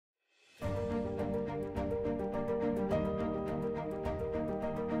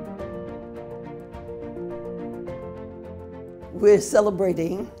We're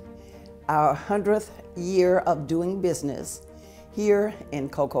celebrating our 100th year of doing business here in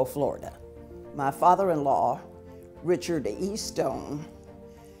Cocoa, Florida. My father-in-law, Richard E. Stone,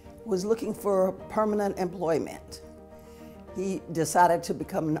 was looking for permanent employment. He decided to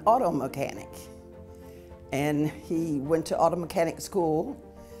become an auto mechanic, and he went to auto mechanic school,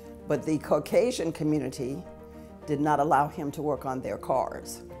 but the Caucasian community did not allow him to work on their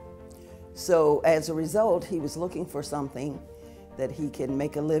cars. So as a result, he was looking for something that he can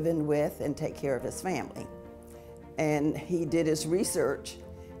make a living with and take care of his family. And he did his research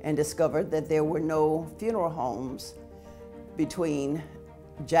and discovered that there were no funeral homes between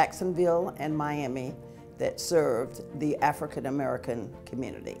Jacksonville and Miami that served the African American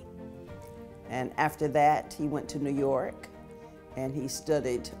community. And after that, he went to New York and he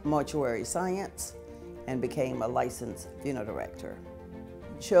studied mortuary science and became a licensed funeral director.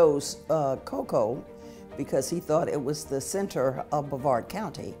 He chose Cocoa because he thought it was the center of Brevard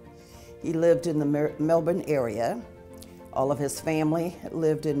County. He lived in the Melbourne area. All of his family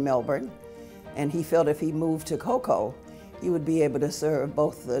lived in Melbourne, and he felt if he moved to Cocoa, he would be able to serve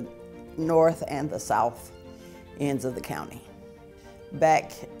both the north and the south ends of the county.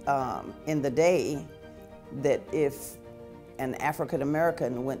 Back in the day, that if an African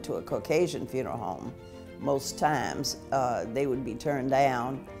American went to a Caucasian funeral home, most times they would be turned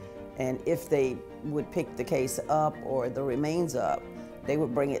down, and if they would pick the case up or the remains up, they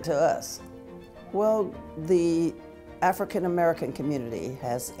would bring it to us. Well, the African American community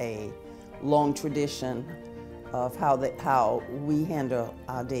has a long tradition of how we handle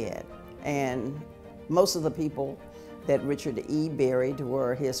our dead. And most of the people that Richard E. buried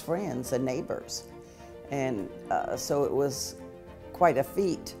were his friends and neighbors. And so it was quite a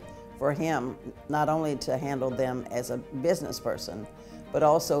feat for him, not only to handle them as a business person, but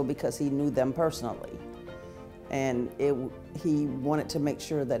also because he knew them personally. And he wanted to make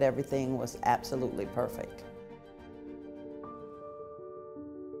sure that everything was absolutely perfect.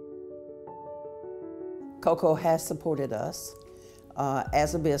 Cocoa has supported us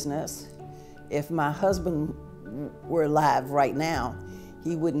as a business. If my husband were alive right now,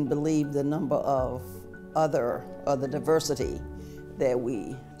 he wouldn't believe the number of the diversity that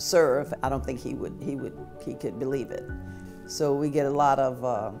we serve. I don't think he could believe it. So we get a lot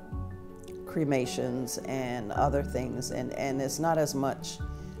of cremations and other things, and it's not as much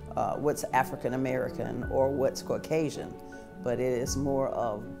what's African American or what's Caucasian, but it is more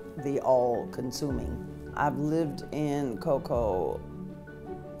of the all-consuming. I've lived in Cocoa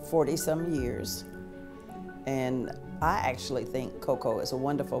 40-some years, and I actually think Cocoa is a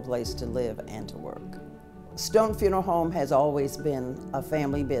wonderful place to live and to work. Stone Funeral Home has always been a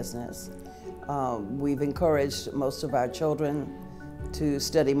family business. We've encouraged most of our children to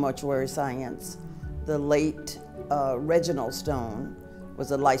study mortuary science. The late Reginald Stone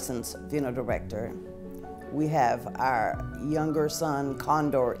was a licensed funeral director. We have our younger son,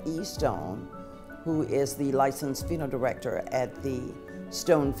 Condor E. Stone, who is the licensed funeral director at the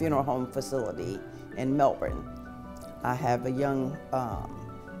Stone Funeral Home facility in Melbourne. I have a young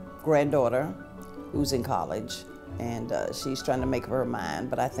granddaughter who's in college, and she's trying to make up her mind,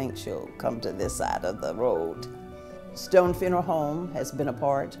 but I think she'll come to this side of the road. Stone Funeral Home has been a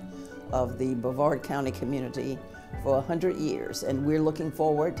part of the Brevard County community for 100 years, and we're looking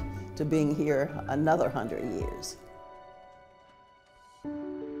forward to being here another 100 years.